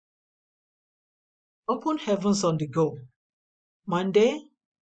Open Heavens on the Go, Monday,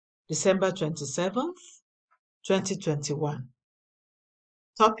 December 27th, 2021.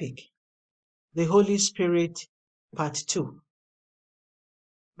 Topic: The Holy Spirit, Part 2.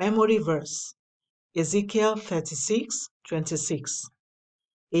 Memory verse: Ezekiel 36:26.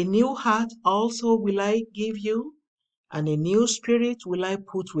 A new heart also will I give you, and a new spirit will I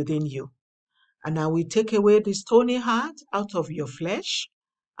put within you. And I will take away the stony heart out of your flesh,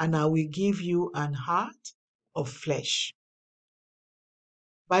 and I will give you an heart of flesh.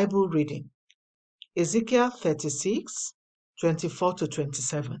 Bible reading: Ezekiel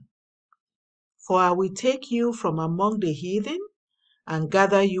 36:24-27. For I will take you from among the heathen, and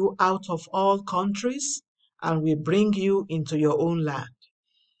gather you out of all countries, and will bring you into your own land.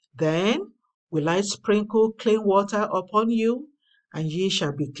 Then will I sprinkle clean water upon you, and ye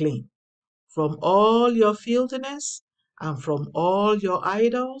shall be clean. From all your filthiness and from all your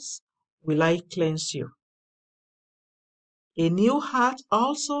idols will I cleanse you. A new heart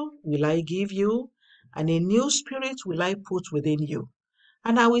also will I give you, and a new spirit will I put within you.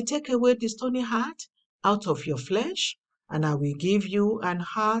 And I will take away the stony heart out of your flesh, and I will give you an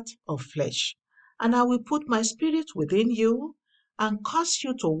heart of flesh. And I will put my spirit within you, and cause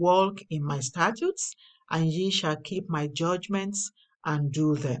you to walk in my statutes, and ye shall keep my judgments and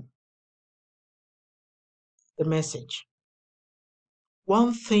do them. The message: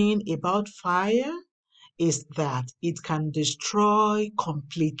 one thing about fire is that it can destroy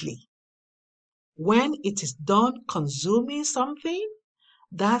completely. When it is done consuming something,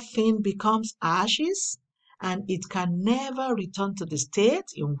 that thing becomes ashes, and it can never return to the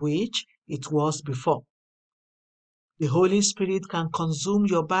state in which it was before. The Holy Spirit can consume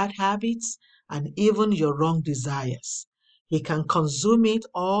your bad habits and even your wrong desires. He can consume it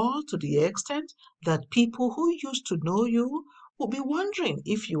all to the extent that people who used to know you will be wondering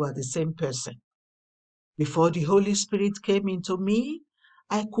if you are the same person. Before the Holy Spirit came into me,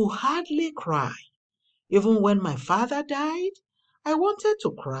 I could hardly cry. Even when my father died, I wanted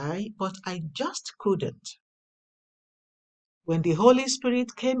to cry, but I just couldn't. When the Holy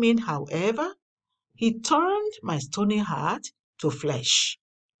Spirit came in, however, He turned my stony heart to flesh.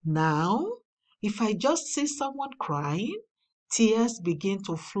 Now, if I just see someone crying, tears begin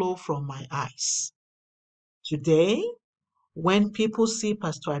to flow from my eyes. Today, when people see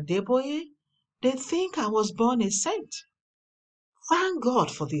Pastor Adeboye, they think I was born a saint. Thank God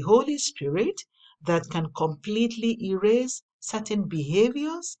for the Holy Spirit that can completely erase certain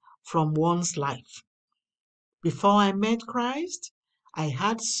behaviors from one's life. Before I met Christ, I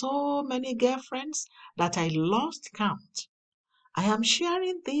had so many girlfriends that I lost count. I am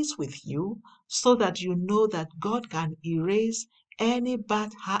sharing this with you so that you know that God can erase any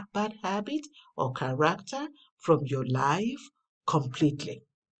bad habit or character from your life completely.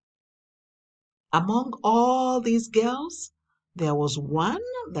 Among all these girls, there was one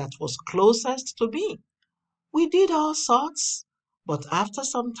that was closest to me. We did all sorts, but after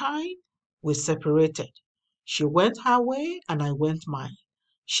some time, we separated. She went her way and I went mine.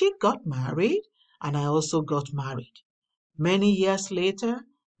 She got married and I also got married. Many years later,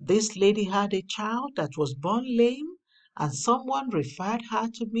 this lady had a child that was born lame, and someone referred her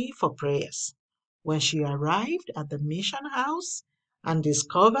to me for prayers. When she arrived at the mission house and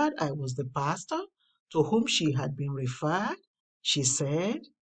discovered I was the pastor to whom she had been referred, she said,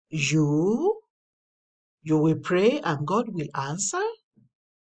 You will pray and God will answer?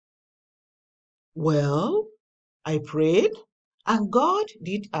 Well, I prayed and God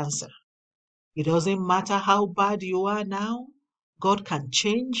did answer. It doesn't matter how bad you are now, God can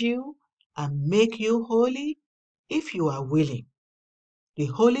change you and make you holy if you are willing. The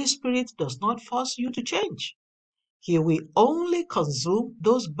Holy Spirit does not force you to change. He will only consume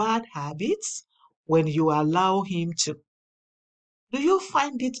those bad habits when you allow Him to. Do you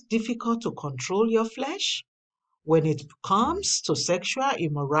find it difficult to control your flesh? When it comes to sexual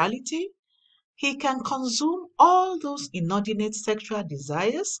immorality, He can consume all those inordinate sexual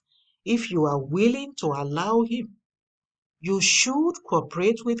desires if you are willing to allow Him. You should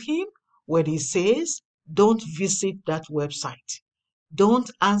cooperate with Him when He says, don't visit that website.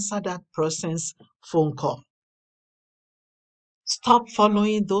 Don't answer that person's phone call. Stop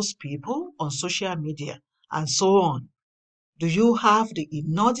following those people on social media and so on. Do you have the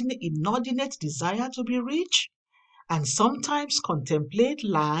inordinate desire to be rich and sometimes contemplate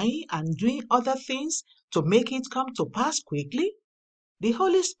lying and doing other things to make it come to pass quickly? The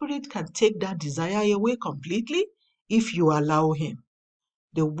Holy Spirit can take that desire away completely if you allow Him.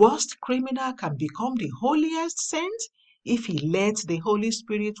 The worst criminal can become the holiest saint if he lets the Holy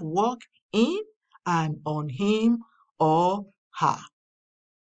Spirit walk in and on him or her.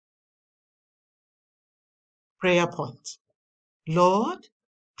 Prayer point. Lord,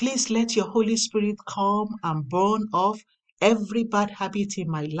 please let your Holy Spirit come and burn off every bad habit in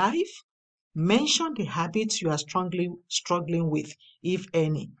my life. Mention the habits you are strongly struggling with, if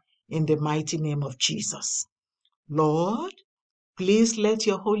any, in the mighty name of Jesus. Lord, please let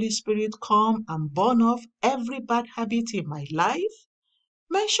your Holy Spirit come and burn off every bad habit in my life.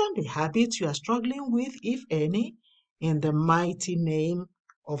 Mention the habits you are struggling with, if any, in the mighty name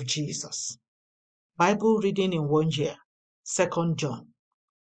of Jesus. Bible reading in 1 year, 2 John.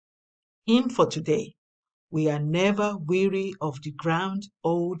 Hymn for today. We are never weary of the grand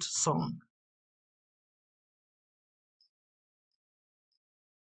old song.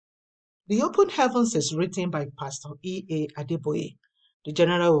 The Open Heavens is written by Pastor E.A. Adeboye, the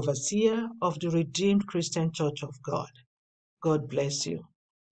General Overseer of the Redeemed Christian Church of God. God bless you.